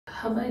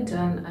Have I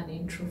done an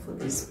intro for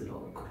this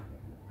vlog?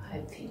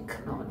 I think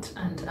not,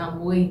 and I'm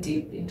way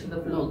deep into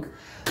the vlog,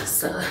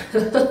 so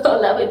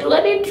let me do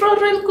an intro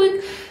real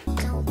quick.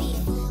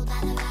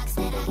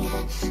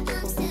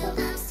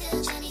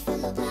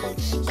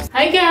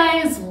 Hi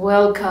guys,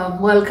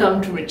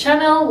 welcome to my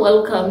channel,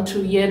 welcome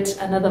to yet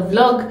another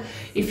vlog.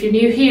 If you're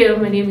new here,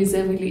 my name is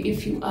Emily.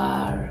 If you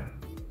are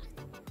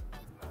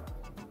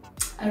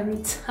a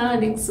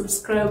returning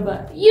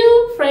subscriber,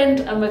 you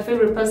friend are my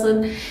favorite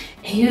person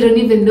and you don't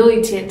even know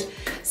it yet.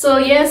 So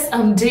yes,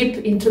 I'm deep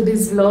into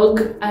this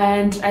vlog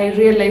and I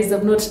realized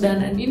I've not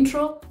done an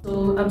intro,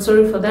 so I'm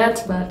sorry for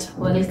that, but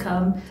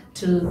welcome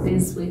to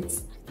this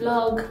week's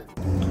vlog.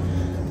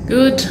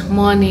 Good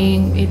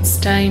morning, it's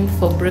time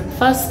for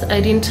breakfast.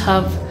 I didn't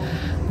have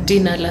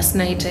dinner last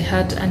night, I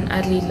had an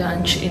early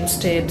lunch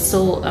instead,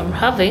 so I'm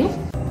having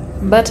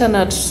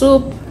butternut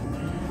soup,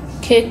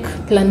 cake,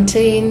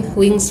 plantain,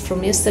 wings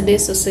from yesterday,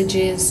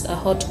 sausages, a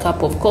hot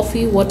cup of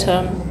coffee,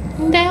 water,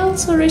 and I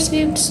also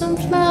received some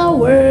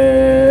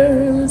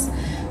flowers.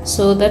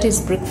 So that is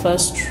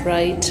breakfast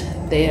right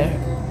there.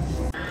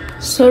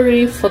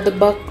 Sorry for the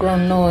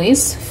background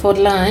noise. For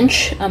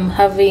lunch, I'm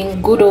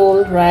having good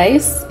old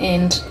rice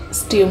and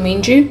stew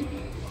minji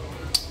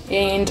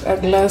and a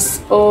glass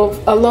of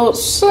aloe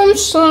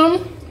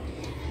samsam,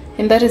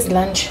 and that is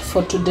lunch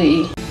for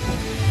today.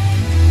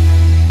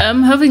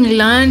 I'm having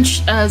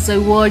lunch as I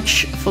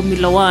watch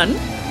Formula 1,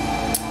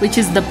 which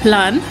is the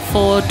plan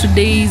for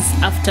today's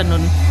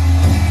afternoon.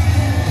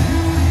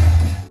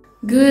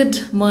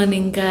 Good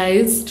morning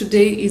guys,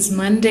 today is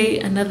Monday,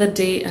 another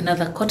day,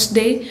 another court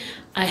day.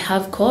 I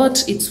have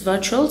court, it's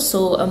virtual,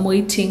 so I'm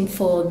waiting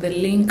for the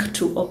link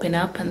to open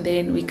up and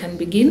then we can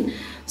begin.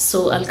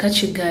 So I'll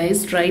catch you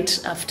guys right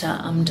after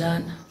I'm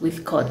done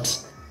with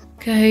court.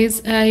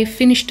 Guys, I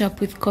finished up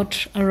with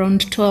court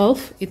around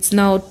 12. It's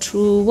now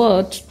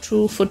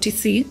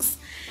 2:46,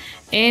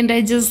 and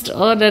I just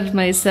ordered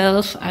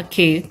myself a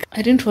cake.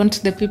 I didn't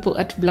want the people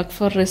at Black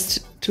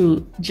Forest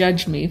to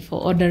judge me for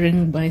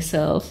ordering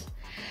myself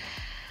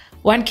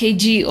 1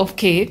 kg of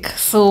cake.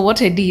 So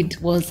what I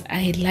did was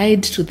I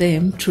lied to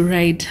them to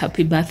write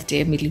happy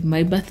birthday, Emily.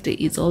 My birthday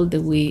is all the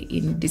way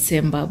in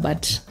December,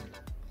 but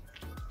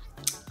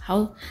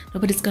how?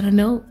 Nobody's gonna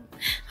know.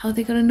 How are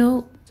they gonna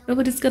know?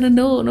 Nobody's gonna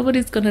know.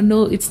 Nobody's gonna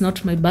know it's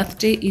not my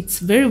birthday. It's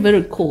very,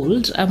 very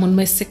cold. I'm on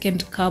my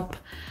second cup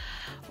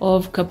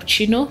of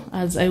cappuccino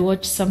as I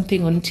watch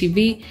something on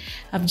TV.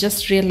 I've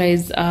just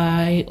realized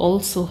I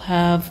also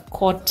have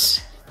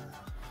court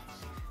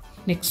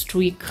next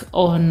week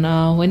on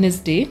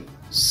Wednesday.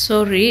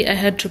 Sorry, I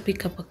had to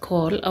pick up a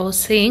call. I was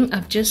saying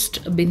I've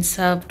just been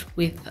served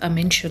with a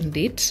mention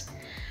date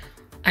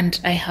and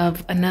I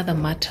have another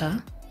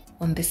matter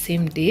on the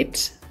same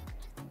date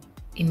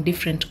in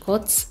different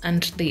courts,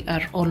 and they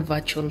are all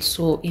virtual.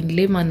 So in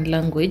layman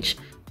language,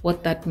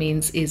 what that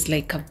means is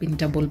like I've been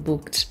double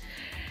booked.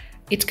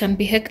 It can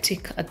be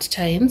hectic at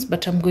times,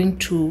 but I'm going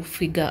to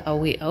figure a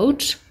way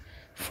out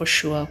for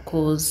sure,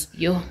 because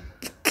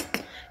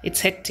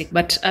it's hectic,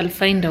 but I'll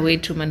find a way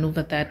to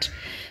maneuver that.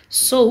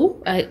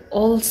 So I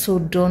also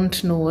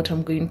don't know what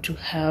I'm going to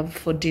have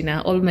for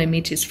dinner. All my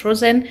meat is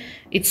frozen.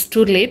 It's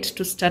too late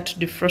to start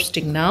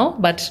defrosting now,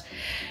 but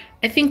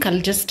I think I'll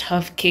just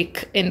have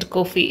cake and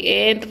coffee,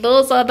 and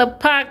those are the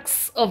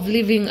perks of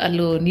living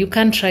alone. You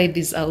can try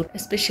this out,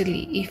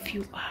 especially if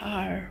you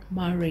are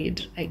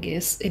married, I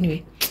guess.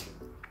 Anyway,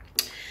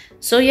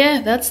 so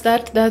yeah, that's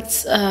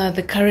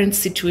the current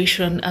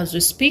situation as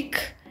we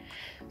speak.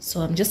 So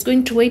I'm just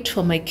going to wait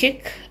for my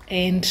cake,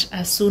 and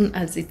as soon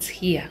as it's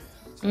here,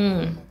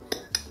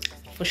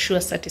 for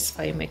sure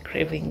satisfy my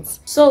cravings.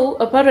 So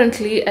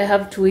apparently I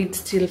have to wait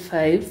till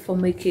 5 for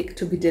my cake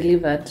to be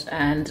delivered,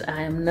 and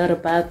I am not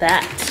about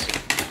that.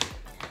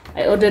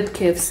 I ordered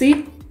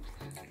KFC,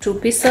 2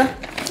 pizza,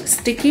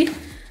 sticky,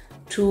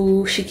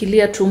 to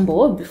shikilia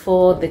tumbo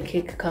before the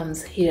cake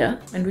comes here,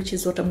 and which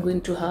is what I'm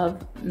going to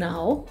have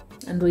now,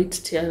 and wait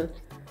till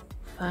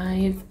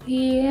 5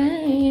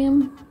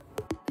 p.m.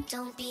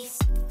 Don't be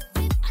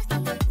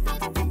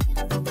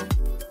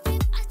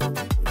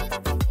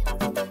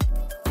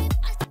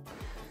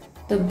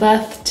The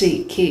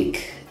birthday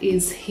cake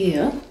is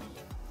here.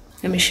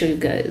 Let me show you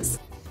guys.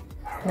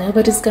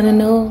 Nobody's gonna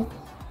know.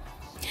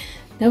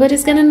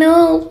 Nobody's gonna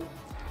know.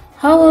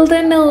 How will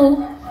they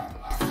know?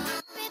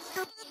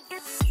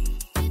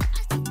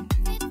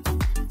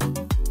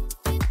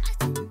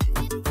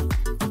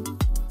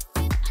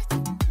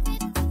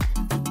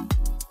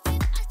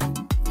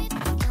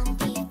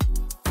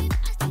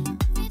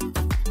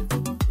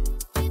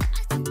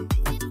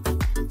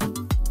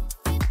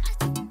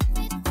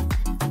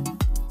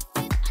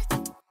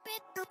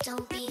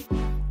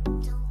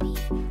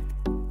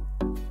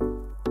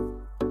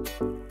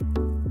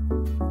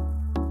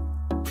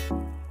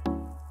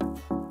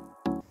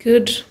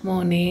 Good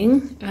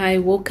morning. I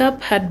woke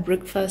up, had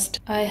breakfast.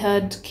 I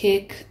had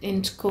cake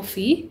and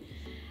coffee,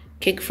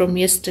 cake from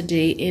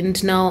yesterday,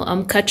 and now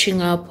I'm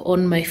catching up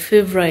on my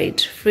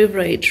favorite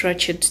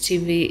Ratchet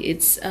TV.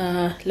 It's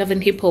Love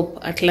and Hip Hop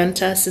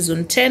Atlanta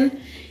season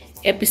 10,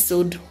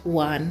 episode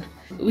 1,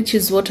 which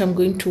is what I'm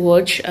going to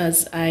watch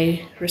as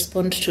I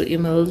respond to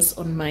emails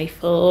on my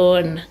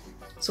phone.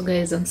 So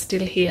guys, I'm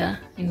still here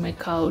in my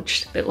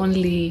couch. The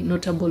only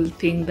notable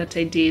thing that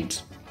I did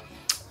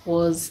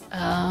was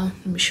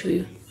let me show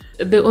you.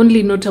 The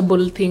only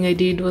notable thing I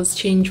did was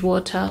change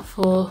water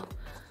for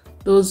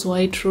those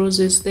white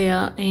roses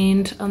there,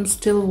 and I'm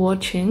still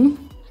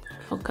watching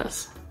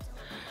Ratchet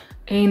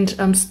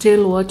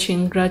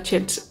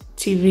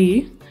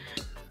TV.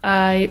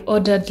 I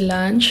ordered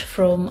lunch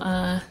from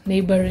a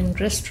neighboring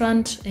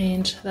restaurant,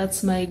 and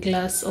that's my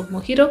glass of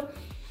mojito.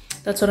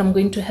 That's what I'm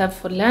going to have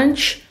for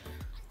lunch.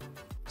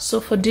 So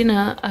for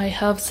dinner, I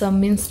have some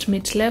minced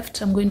meat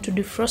left. I'm going to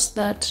defrost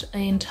that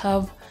and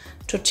have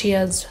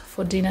tortillas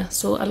for dinner.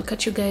 So I'll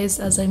catch you guys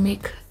as I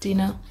make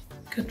dinner.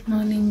 Good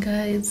morning,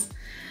 guys.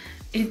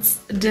 It's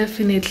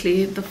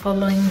definitely the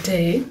following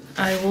day.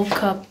 I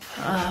woke up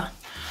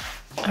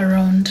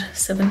around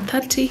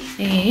 7:30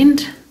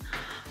 and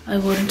I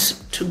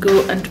want to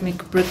go and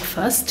make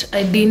breakfast.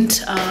 I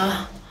didn't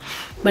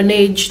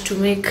manage to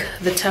make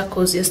the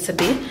tacos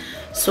yesterday,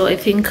 so I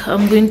think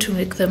I'm going to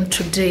make them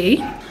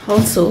today.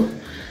 Also,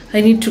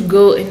 I need to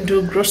go and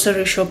do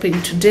grocery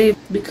shopping today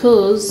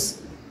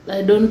because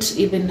I don't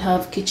even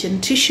have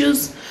kitchen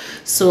tissues.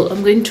 So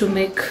I'm going to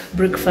make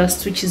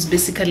breakfast, which is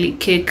basically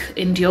cake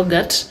and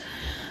yogurt,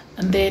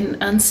 and then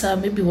answer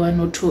maybe 1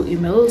 or 2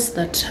 emails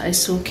that I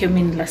saw came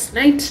in last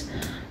night,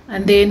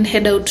 and then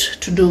head out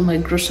to do my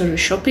grocery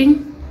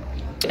shopping.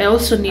 I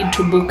also need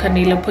to book a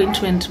nail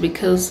appointment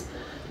because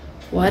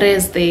what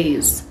is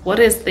this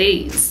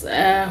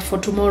for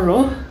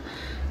tomorrow?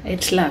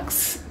 It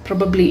lacks,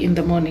 probably in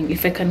the morning.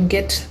 If I can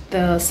get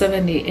the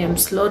 7 a.m.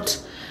 slot,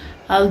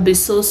 I'll be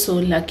so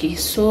lucky.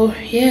 So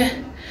yeah,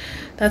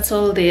 that's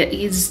all there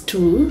is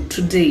to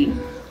today.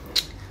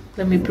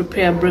 Let me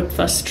prepare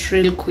breakfast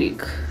real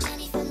quick.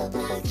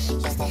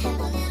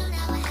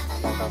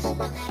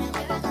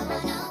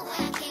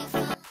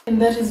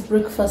 And that is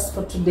breakfast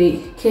for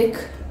today: cake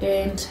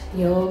and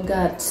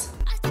yogurt.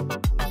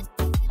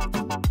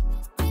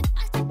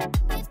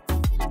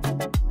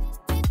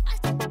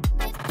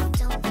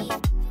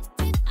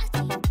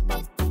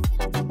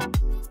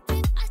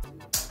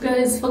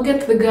 Guys,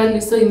 forget the girl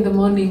you saw in the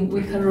morning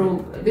with her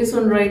robe. This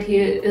one right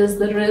here is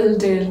the real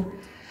deal.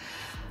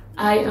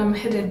 I am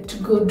headed to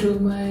go do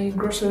my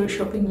grocery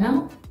shopping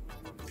now.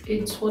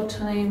 It's what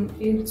time?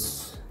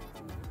 It's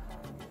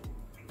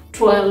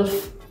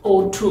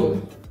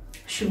 12:02.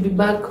 Should be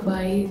back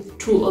by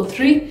 2 or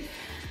 3.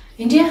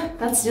 And yeah,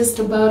 that's just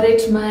about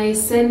it. My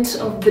scent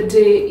of the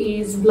day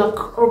is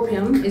black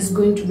opium. It's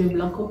going to be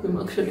black opium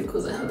actually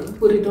because I haven't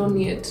put it on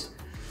yet.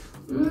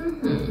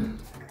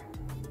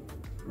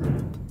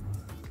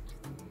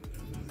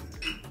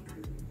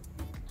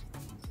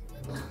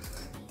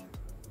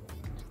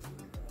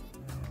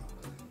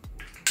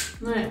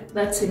 Right,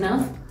 that's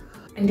enough.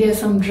 And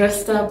yes, I'm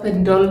dressed up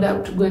and dolled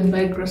up to go and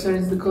buy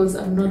groceries because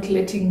I'm not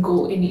letting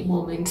go any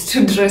moment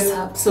to dress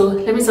up. So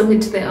let me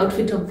submit the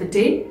outfit of the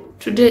day.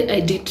 Today I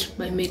did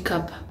my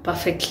makeup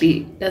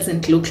perfectly.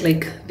 Doesn't look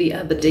like the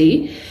other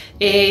day.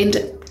 And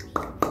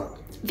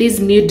this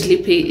nude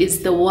lippy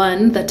is the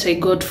one that I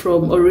got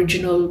from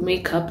Original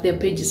Makeup. Their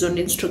page is on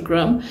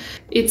Instagram.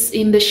 It's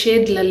in the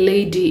shade La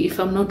Lady, if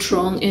I'm not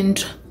wrong.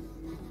 And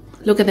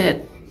look at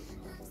that.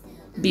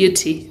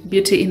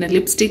 Beauty in a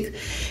lipstick.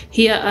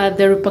 Here are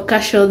the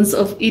repercussions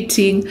of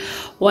eating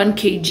 1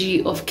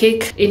 kg of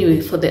cake. Anyway,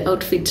 for the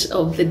outfit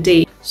of the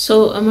day,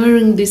 so I'm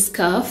wearing this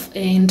scarf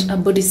and a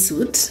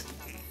bodysuit.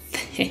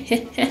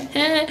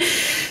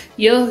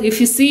 Yo, if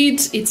you see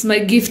it, it's my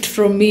gift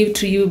from me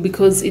to you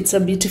because it's a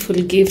beautiful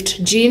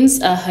gift. Jeans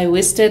are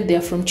high-waisted,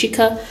 they're from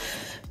Chica.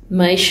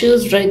 My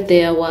shoes right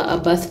there were a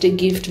birthday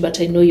gift, but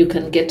I know you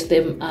can get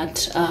them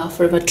at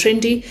Forever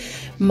Trendy.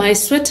 My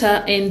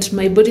sweater and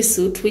my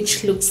bodysuit,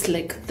 which looks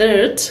like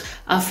that,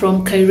 are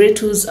from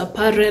Kairetu's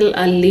Apparel.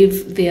 I'll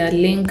leave their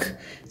link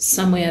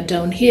somewhere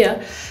down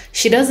here.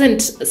 She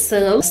doesn't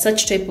sell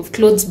such type of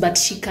clothes, but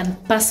she can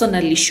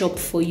personally shop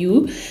for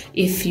you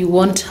if you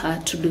want her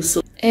to do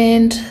so.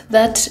 And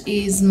that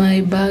is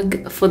my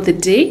bag for the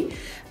day.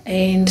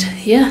 And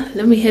yeah,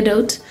 let me head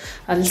out.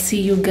 I'll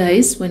see you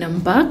guys when I'm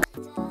back.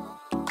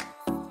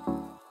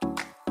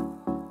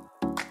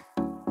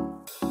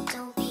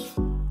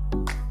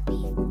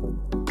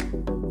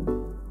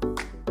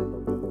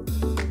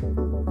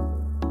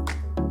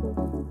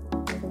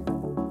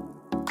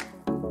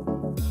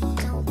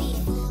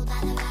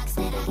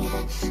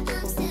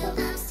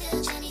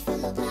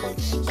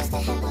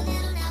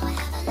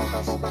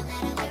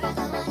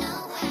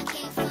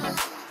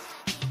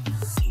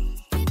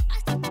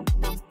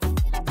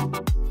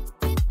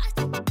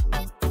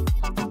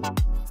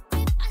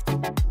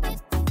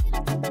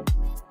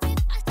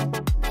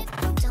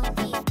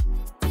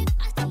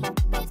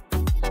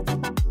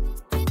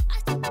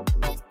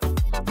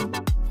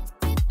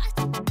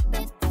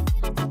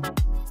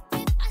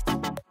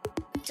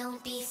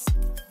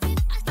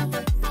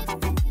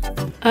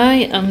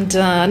 I am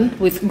done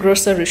with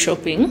grocery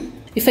shopping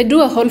If I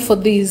do a haul for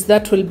these,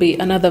 that will be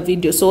another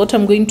video. So what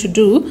I'm going to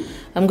do,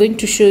 I'm going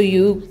to show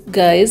you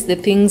guys the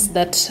things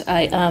that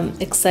I am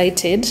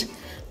excited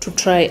to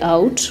try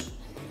out,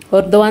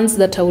 or the ones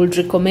that I would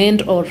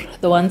recommend, or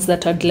the ones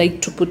that I'd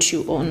like to put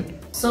you on.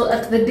 So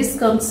at the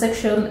discount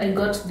section, I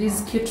got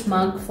this cute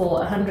mug for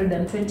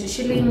 120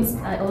 shillings.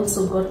 I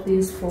also got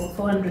these for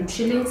 400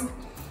 shillings.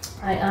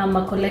 I am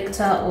a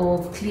collector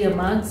of clear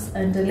mugs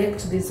and I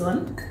liked this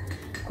one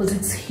because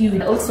it's huge.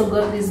 I also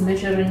got this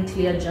measuring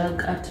clear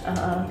jug at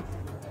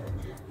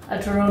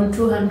around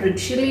 200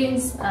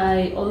 shillings.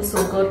 I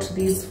also got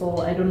these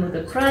for, I don't know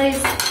the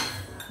price.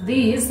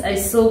 These I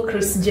saw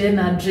Kris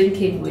Jenner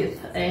drinking with,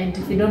 and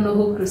if you don't know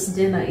who Kris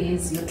Jenner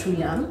is, you're too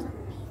young.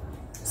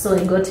 So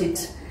I got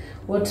it.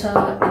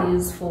 Water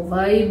is for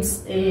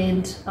vibes,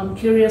 and I'm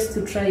curious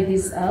to try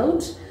this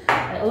out.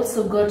 I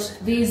also got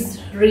this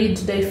Reed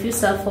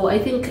diffuser for I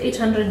think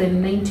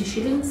 890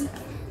 shillings.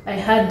 I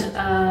had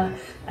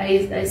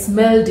I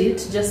smelled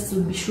it just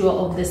to be sure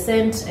of the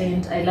scent,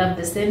 and I love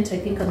the scent. I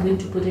think I'm going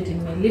to put it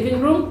in my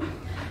living room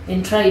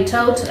and try it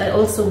out. I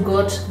also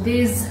got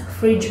this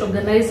fridge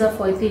organizer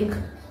for I think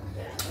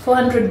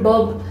 400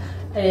 bob,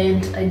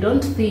 and I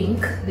don't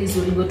think this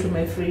will go to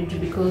my fridge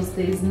because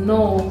there is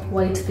no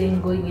white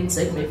thing going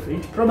inside my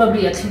fridge.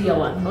 Probably a clear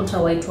one, not a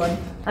white one.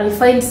 I'll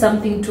find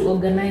something to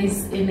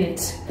organize in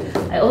it.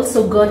 I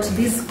also got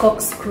this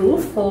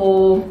corkscrew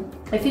for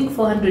I think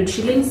 400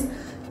 shillings.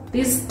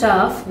 This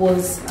stuff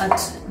was at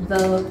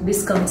the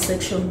discount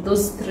section,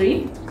 those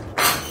three.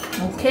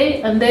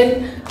 Okay, and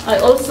then I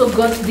also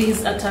got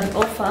these at an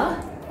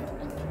offer.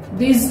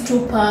 These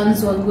two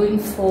pans were going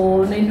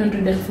for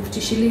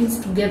 950 shillings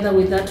together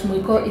with that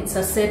Moiko. It's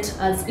a set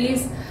as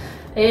is,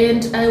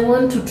 and I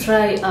want to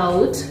try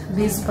out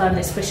this pan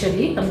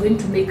especially. I'm going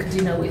to make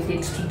dinner with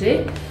it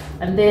today.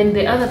 And then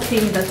the other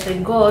thing that I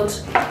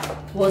got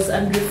was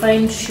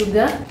unrefined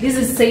sugar. This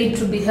is said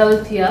to be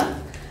healthier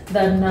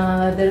than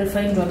the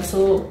refined one,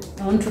 so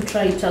I want to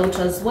try it out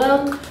as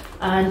well.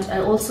 And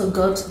I also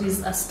got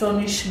this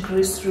Astonish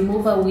grease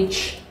remover,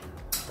 which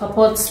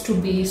purports to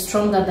be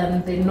stronger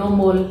than the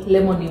normal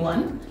lemony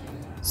one,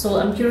 so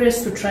I'm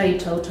curious to try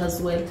it out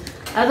as well.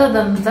 Other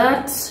than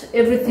that,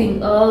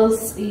 everything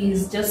else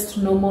is just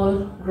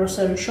normal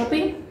grocery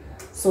shopping,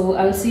 so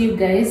I'll see you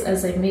guys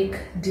as I make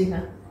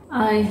dinner.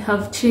 I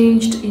have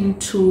changed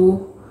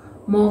into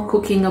more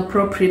cooking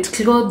appropriate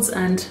clothes,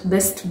 and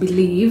best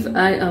believe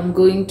I am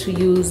going to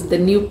use the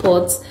new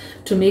pots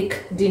to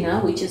make dinner,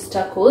 which is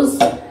tacos.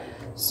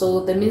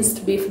 So the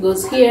minced beef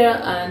goes here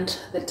and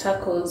the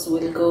tacos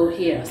will go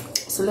here.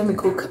 So let me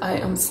cook. I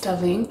am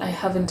starving. I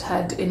haven't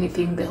had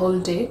anything the whole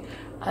day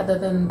other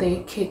than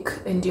the cake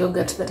and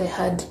yogurt that I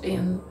had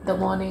in the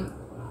morning.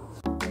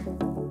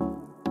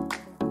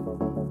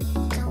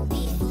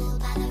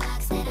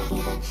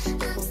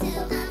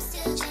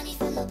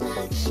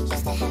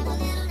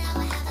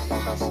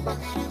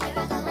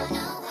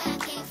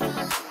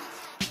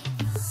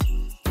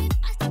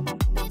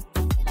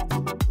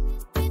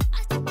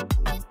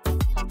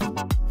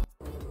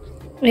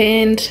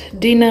 And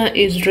dinner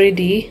is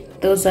ready.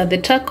 Those are the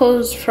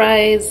tacos,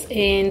 fries,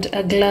 and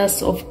a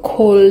glass of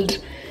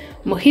cold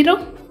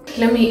mojito.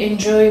 Let me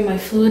enjoy my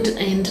food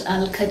and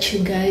I'll catch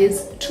you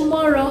guys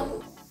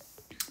tomorrow.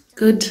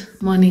 Good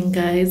morning,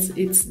 guys.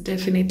 It's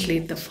definitely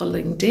the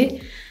following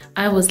day.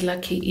 I was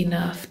lucky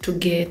enough to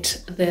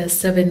get the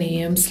 7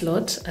 a.m.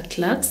 slot at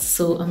last,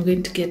 so I'm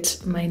going to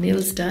get my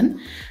nails done.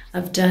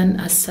 I've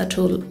done a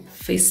subtle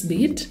face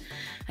bead.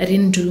 I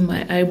didn't do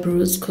my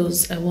eyebrows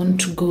because I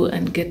want to go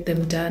and get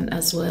them done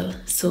as well.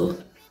 So,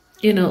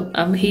 you know,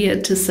 I'm here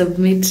to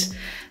submit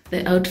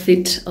the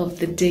outfit of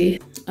the day.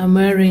 I'm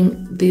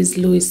wearing this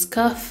Louis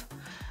scarf.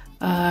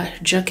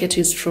 Jacket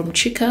is from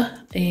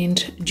Chica,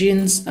 and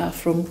jeans are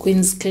from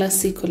Queen's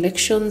Classy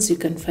Collections. You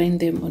can find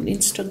them on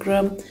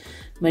Instagram.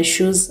 My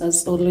shoes,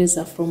 as always,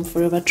 are from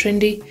Forever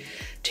Trendy.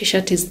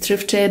 T-shirt is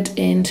thrifted,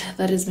 and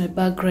that is my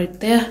bag right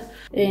there.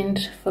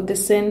 And for the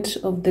scent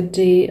of the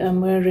day,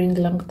 I'm wearing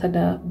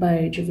Langtada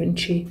by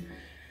Givenchy.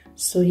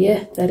 So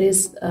yeah, that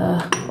is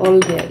all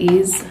there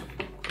is.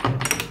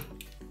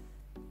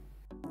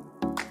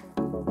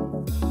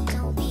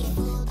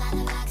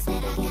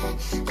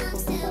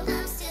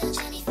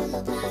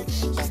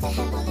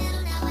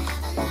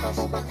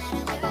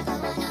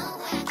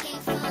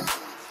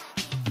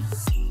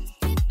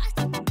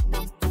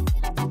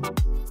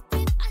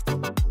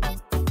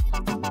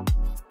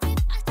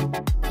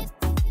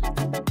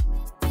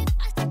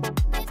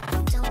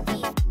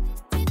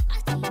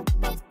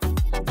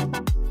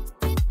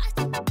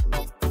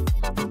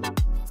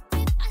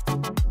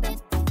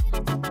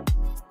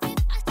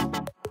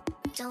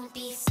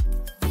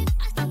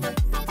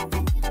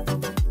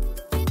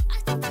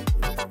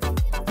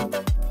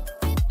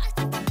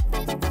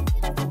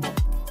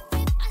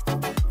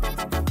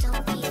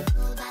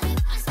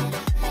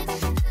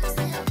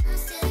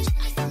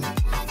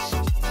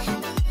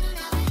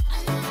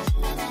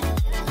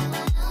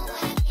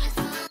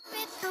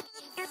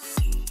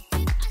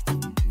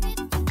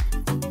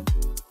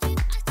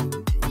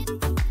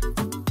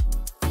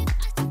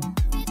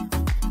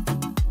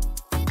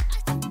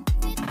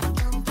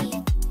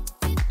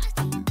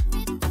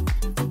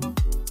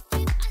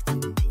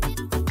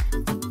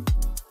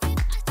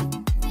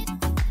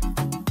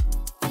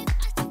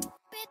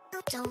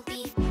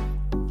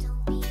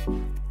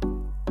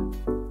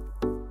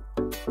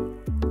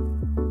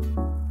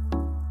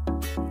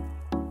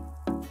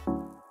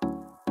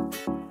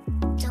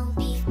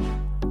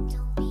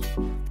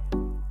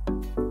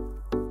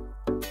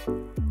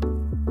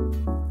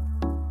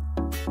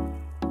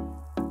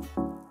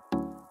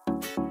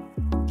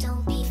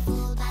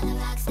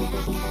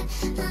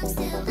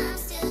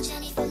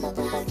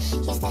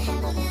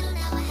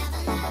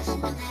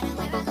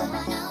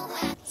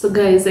 So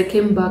guys, I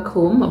came back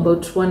home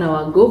about 1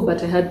 hour ago,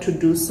 but I had to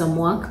do some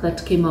work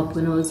that came up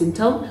when I was in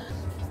town.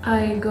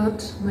 I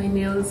got my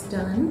nails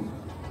done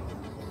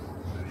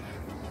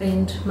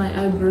and my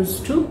eyebrows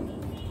too.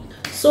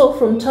 So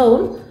from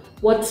town,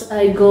 what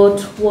I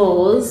got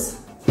was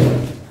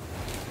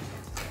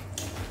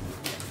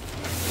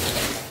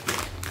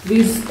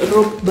this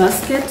rope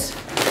basket.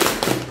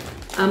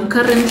 I'm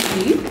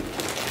currently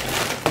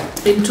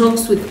in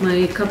talks with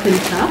my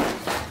carpenter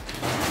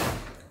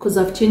because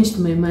I've changed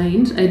my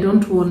mind. I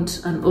don't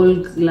want an all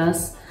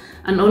glass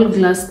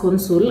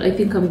console. I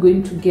think I'm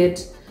going to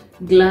get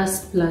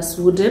glass plus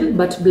wooden,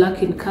 but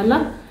black in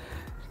color.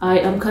 I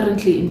am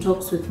currently in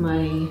talks with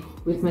my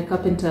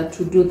carpenter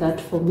to do that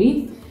for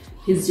me.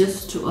 He's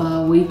just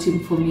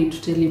waiting for me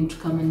to tell him to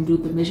come and do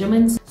the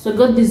measurements. So I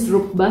got this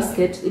rope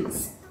basket.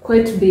 It's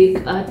quite big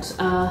at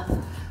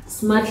a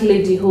smart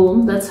lady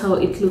home. That's how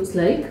it looks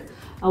like.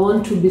 I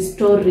want to be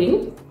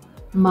storing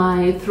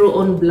my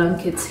throw-on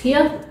blankets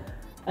here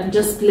and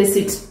just place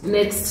it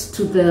next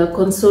to the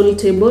console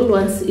table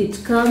once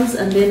it comes.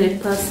 And then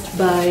I passed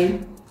by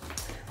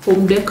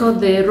Home Decor.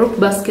 The rope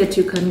basket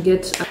you can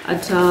get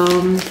at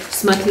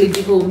Smart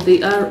Lady Home.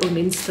 They are on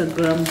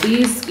Instagram.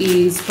 This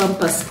is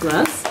pampas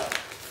grass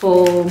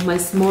for my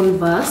small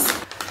vase.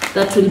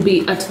 That will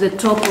be at the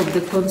top of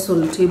the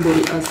console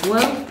table as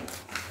well.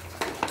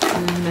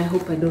 And I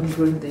hope I don't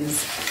ruin this.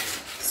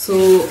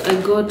 So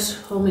I got,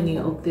 how many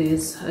of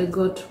these? I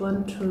got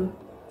 1, 2,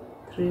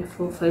 3,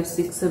 4, 5,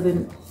 6,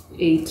 7,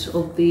 8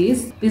 of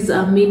these. These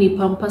are mini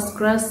pampas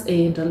grass,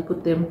 and I'll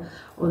put them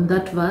on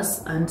that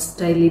vase and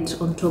style it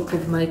on top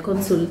of my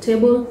console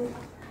table.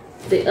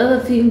 The other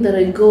thing that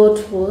I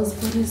got was,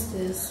 what is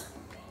this?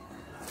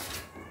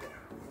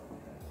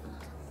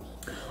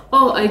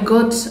 Oh, I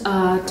got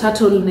a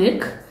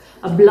turtleneck,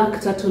 a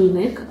black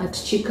turtleneck at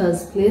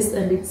Chica's place,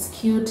 and it's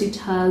cute. It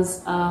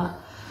has a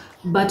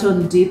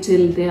button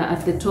detail there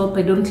at the top.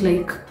 I don't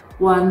like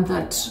one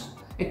that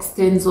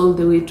extends all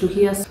the way to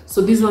here, so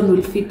this one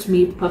will fit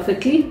me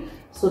perfectly.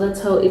 So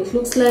that's how it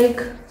looks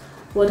like.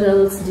 What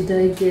else did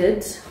I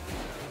get?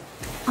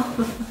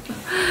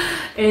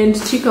 And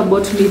Chica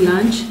bought me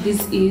lunch.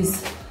 This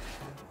is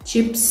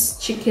chips,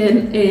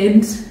 chicken,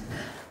 and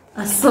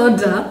a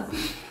soda.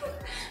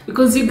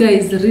 Because you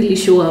guys really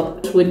show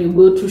up when you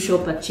go to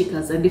shop at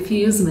Chica's, and if you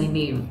use my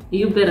name,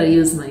 you better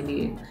use my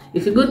name.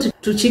 If you go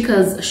to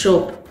Chica's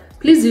shop,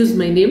 please use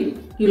my name.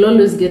 You'll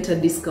always get a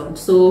discount.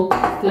 So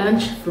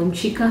lunch from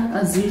Chica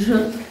as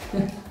usual.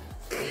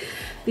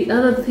 The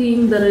other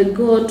thing that I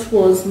got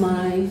was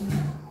my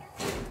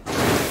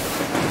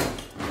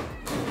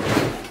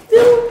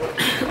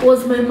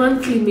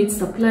monthly meat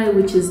supply,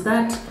 which is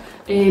that.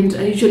 And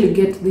I usually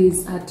get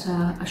these at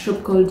a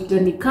shop called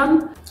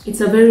Decor. It's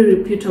a very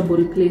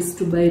reputable place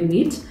to buy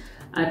meat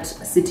at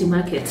City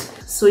Market.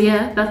 So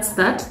yeah, that's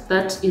that.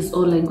 That is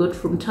all I got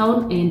from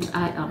town, and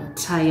I am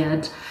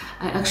tired.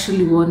 I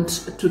actually want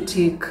to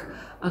take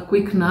a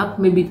quick nap,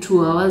 maybe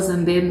 2 hours,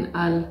 and then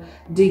I'll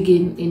dig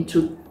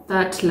into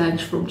that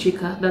lunch from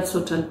Chica. That's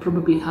what I'll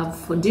probably have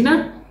for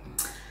dinner.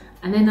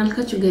 And then I'll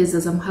catch you guys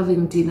as I'm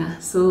having dinner.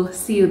 So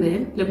see you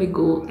then. Let me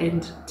go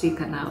and take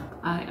a nap.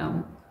 I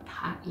am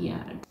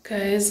tired.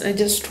 Guys, I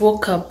just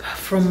woke up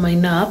from my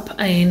nap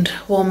and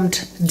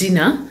warmed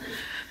dinner.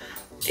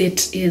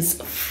 It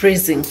is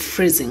freezing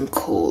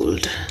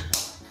cold.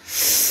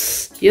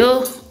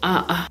 Yo,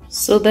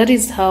 So that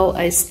is how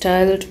I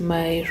styled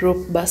my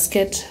rope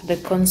basket. The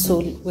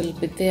console will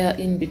be there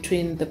in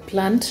between the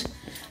plant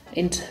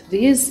and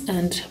this,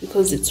 and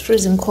because it's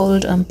freezing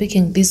cold, I'm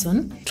picking this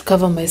one to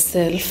cover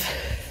myself.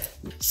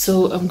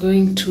 So I'm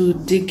going to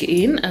dig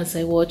in as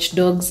I watch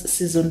Dogs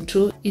Season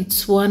 2.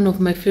 It's one of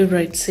my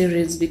favorite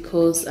series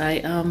because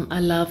I am a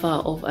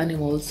lover of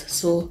animals.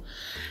 So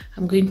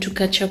I'm going to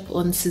catch up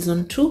on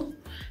Season 2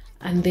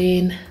 and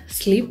then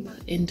sleep,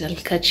 and I'll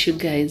catch you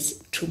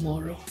guys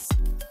tomorrow.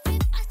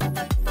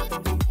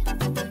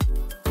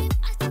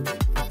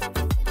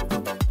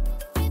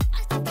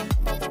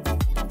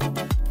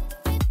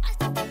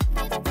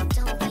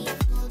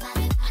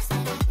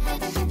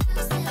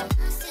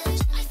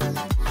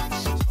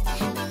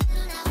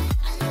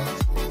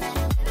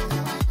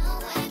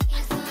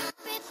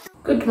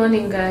 Good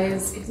morning,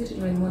 guys. Is it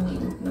my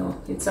morning? No,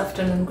 it's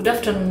afternoon. Good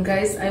afternoon,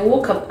 guys. I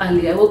woke up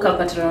early. I woke up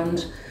at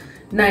around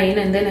 9,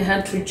 and then I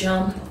had to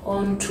jump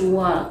on to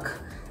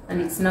work,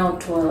 and it's now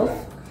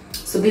 12.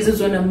 So this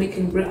is when I'm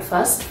making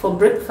breakfast. For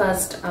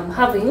breakfast, I'm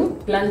having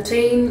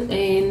plantain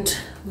and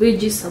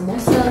veggie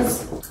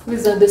samosas.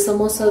 These are the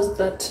samosas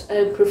that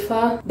I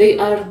prefer. They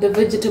are the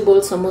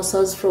vegetable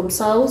samosas from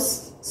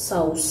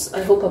South.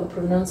 I hope I'm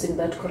pronouncing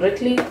that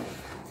correctly.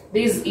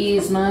 This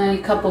is my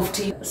cup of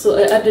tea. So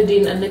I added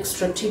in an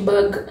extra tea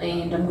bag,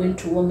 and I'm going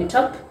to warm it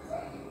up.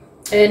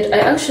 And I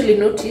actually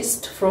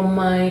noticed from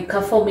my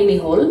Carrefour mini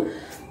haul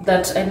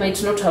that I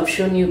might not have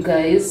shown you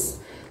guys,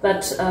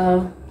 that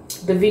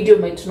the video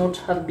might not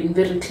have been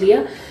very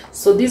clear.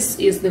 So this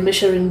is the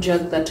measuring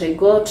jug that I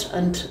got,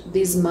 and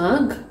this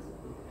mug,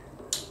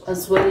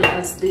 as well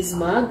as this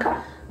mug.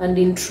 And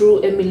in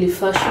true Emily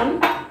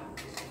fashion,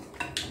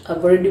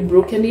 I've already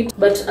broken it,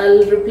 but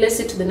I'll replace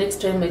it the next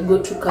time I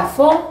go to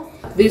Carrefour.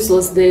 This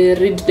was the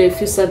reed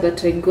diffuser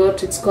that I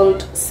got. It's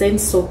called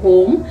Senso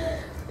Home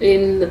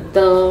in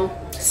the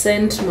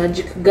Scent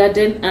Magic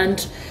Garden,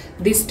 and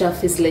this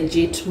stuff is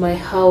legit. My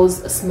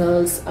house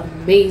smells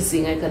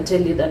amazing, I can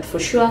tell you that for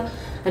sure.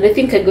 And I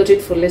think I got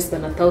it for less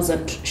than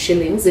 1,000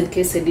 shillings, in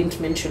case I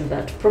didn't mention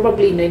that.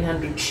 Probably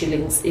 900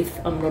 shillings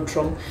if I'm not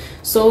wrong.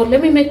 So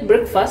let me make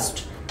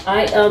breakfast.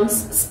 I am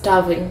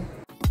starving.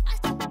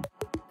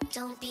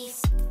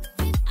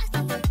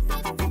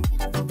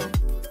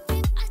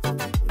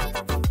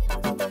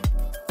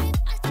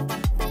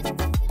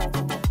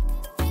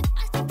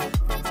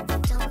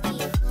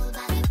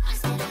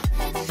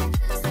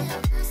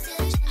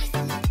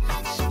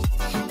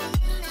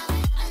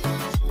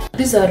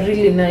 These are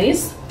really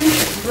nice.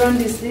 Which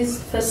brand is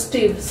this?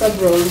 Festive sub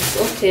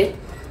rolls. Okay,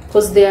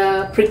 because they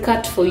are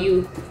pre-cut for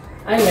you.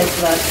 I like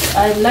that.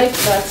 I like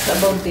that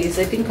about this.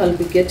 I think I'll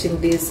be getting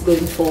this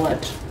going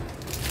forward.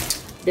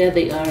 There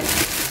they are.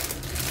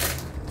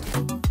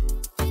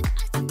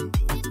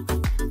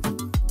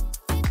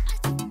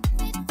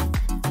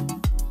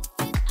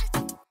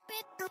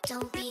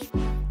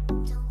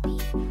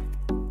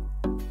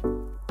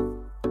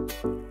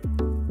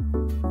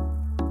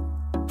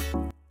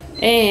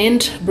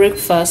 And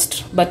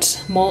breakfast,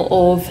 but more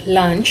of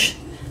lunch.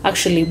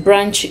 Actually,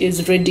 brunch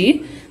is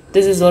ready.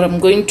 This is what I'm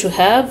going to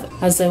have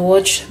as I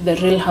watch The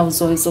Real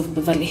Housewives of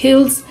Beverly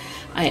Hills.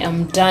 I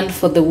am done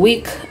for the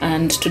week,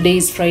 and today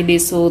is Friday,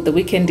 so the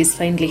weekend is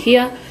finally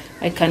here.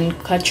 I can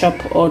catch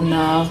up on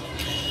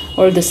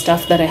all the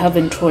stuff that I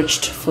haven't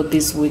watched for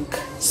this week.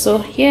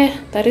 So yeah,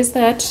 that is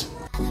that.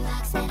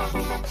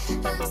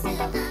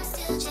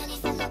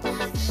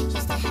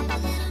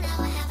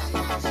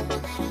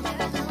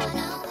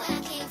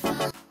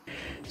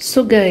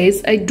 So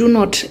guys, I do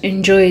not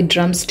enjoy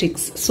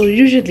drumsticks. So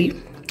usually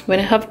when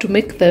I have to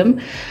make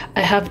them,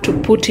 I have to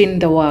put in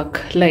the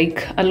work,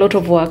 like a lot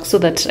of work, so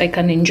that I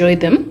can enjoy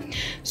them.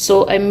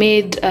 So I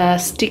made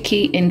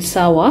sticky and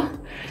sour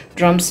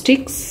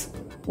drumsticks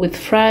with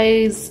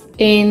fries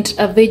and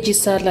a veggie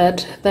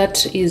salad.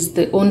 That is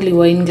the only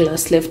wine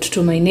glass left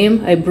to my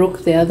name. I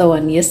broke the other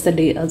one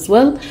yesterday as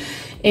well.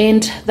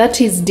 And that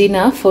is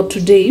dinner for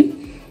today.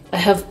 I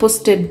have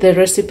posted the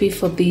recipe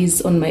for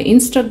these on my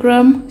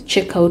Instagram.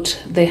 Check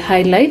out the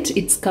highlight.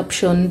 It's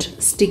captioned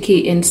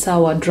sticky and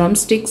sour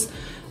drumsticks,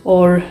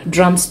 or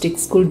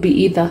drumsticks, could be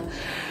either.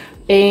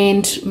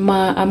 And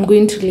I'm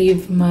going to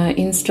leave my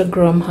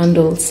Instagram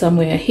handle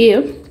somewhere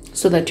here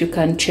so that you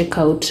can check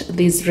out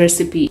this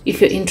recipe if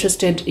you're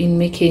interested in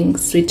making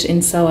sweet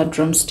and sour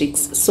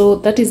drumsticks. So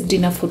that is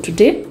dinner for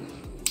today,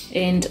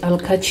 and I'll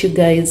catch you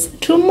guys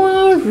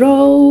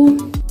tomorrow.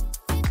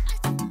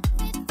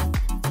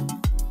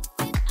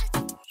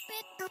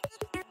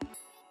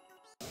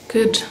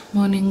 Good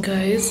morning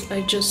guys,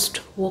 I just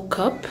woke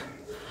up.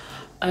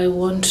 I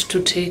want to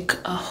take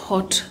a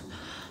hot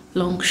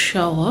long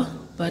shower,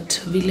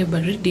 but vile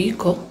baridi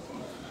iko,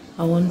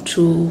 I want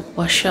to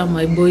washa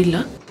my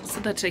boiler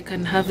so that I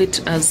can have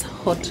it as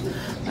hot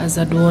as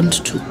I'd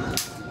want to.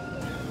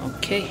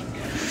 Okay,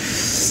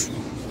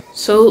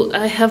 so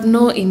I have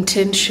no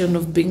intention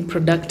of being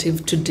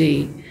productive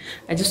today.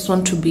 I just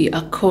want to be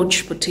a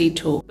couch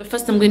potato. But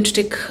first I'm going to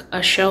take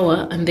a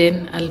shower, and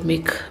then I'll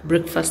make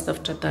breakfast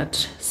after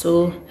that.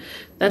 So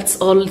that's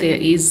all there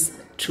is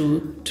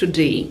to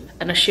today.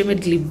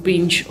 Unashamedly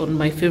binge on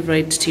my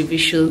favorite TV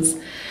shows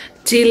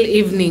till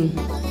evening.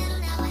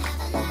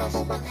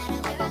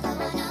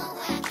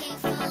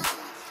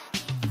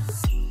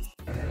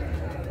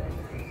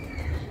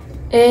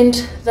 And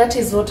that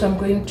is what I'm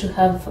going to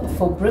have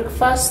for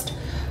breakfast.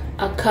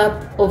 A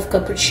cup of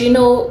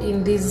cappuccino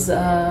in this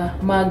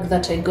mug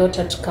that I got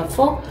at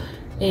Carrefour,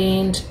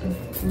 and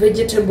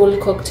vegetable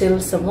cocktail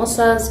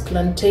samosas,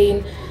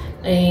 plantain,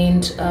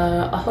 and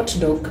a hot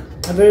dog,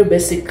 a very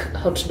basic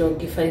hot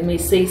dog if I may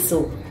say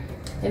so.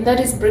 And that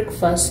is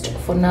breakfast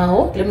for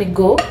now. Let me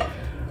go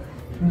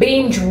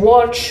binge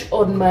watch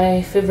on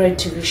my favorite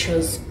TV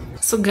shows.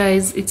 So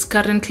guys, it's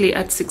currently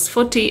at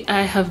 6:40.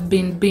 I have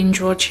been binge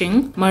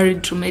watching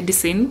Married to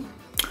Medicine.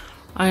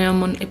 I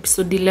am on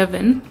episode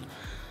 11.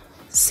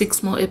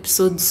 6 more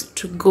episodes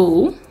to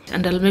go,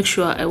 and I'll make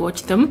sure I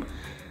watch them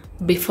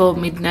before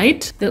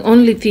midnight. The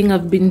only thing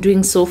I've been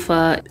doing so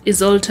far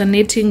is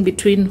alternating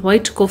between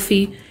white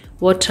coffee,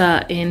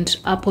 water, and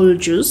apple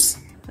juice.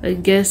 I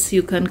guess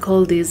you can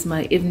call this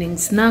my evening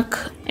snack.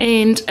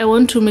 And I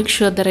want to make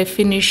sure that I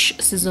finish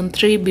season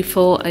 3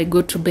 before I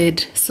go to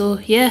bed. So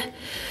yeah,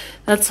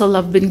 that's all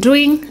I've been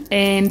doing.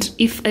 And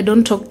if I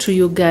don't talk to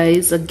you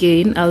guys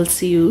again, I'll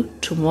see you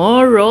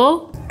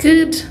tomorrow.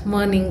 Good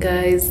morning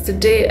guys.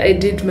 Today I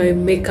did my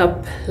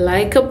makeup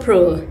like a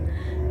pro.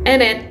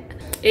 And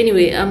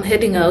anyway, I'm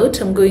heading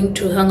out. I'm going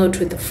to hang out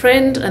with a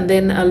friend, and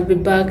then I'll be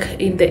back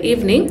in the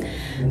evening.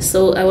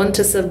 So I want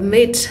to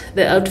submit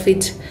the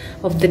outfit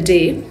of the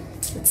day.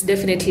 It's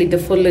definitely the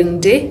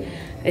following day.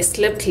 I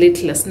slept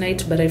late last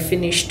night, but I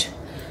finished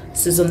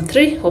season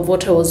 3 of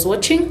what I was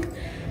watching,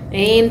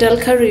 and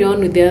I'll carry on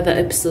with the other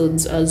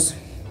episodes as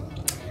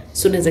as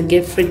soon as I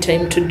get free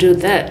time to do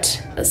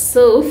that.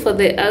 So for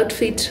the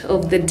outfit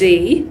of the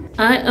day,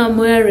 I am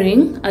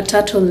wearing a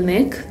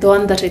turtleneck, the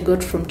one that I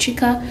got from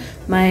Chika.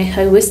 My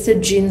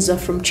high-waisted jeans are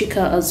from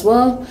Chika as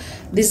well.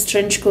 This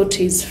trench coat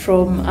is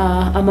from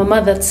a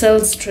mama that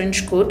sells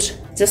trench coat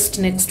just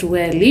next to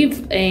where I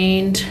live,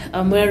 and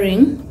I'm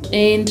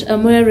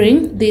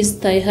wearing these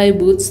thigh-high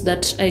boots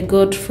that I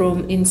got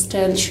from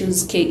InStyle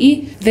Shoes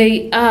KE.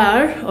 They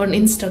are on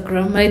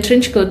Instagram. My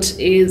trench coat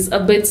is a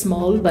bit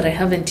small, but I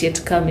haven't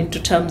yet come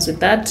into terms with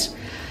that,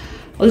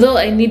 although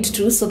I need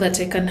to, so that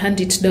I can hand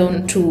it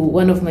down to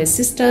one of my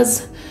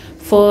sisters.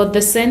 For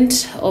the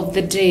scent of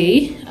the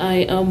day, I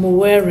am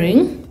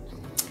wearing,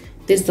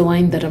 this is the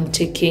wine that I'm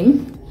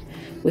taking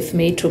with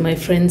me to my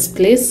friend's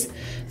place.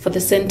 For the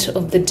scent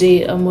of the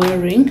day, I'm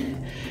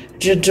wearing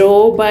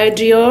J'adore by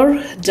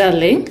Dior,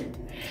 Darling.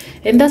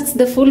 And that's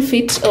the full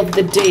fit of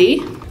the day.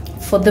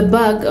 For the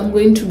bag, I'm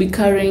going to be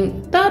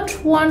carrying that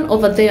one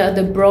over there,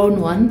 the brown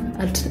one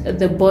at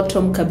the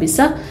bottom,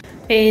 kabisa.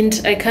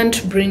 And I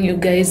can't bring you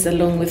guys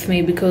along with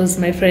me because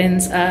my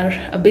friends are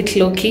a bit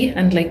low-key,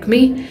 unlike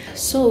me.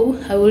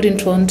 So I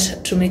wouldn't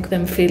want to make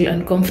them feel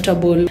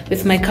uncomfortable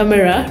with my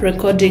camera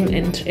recording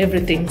and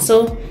everything.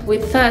 So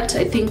with that,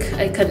 I think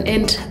I can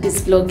end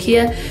this vlog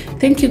here.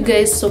 Thank you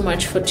guys so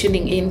much for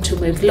tuning in to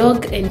my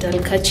vlog, and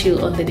I'll catch you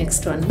on the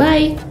next one.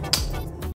 Bye!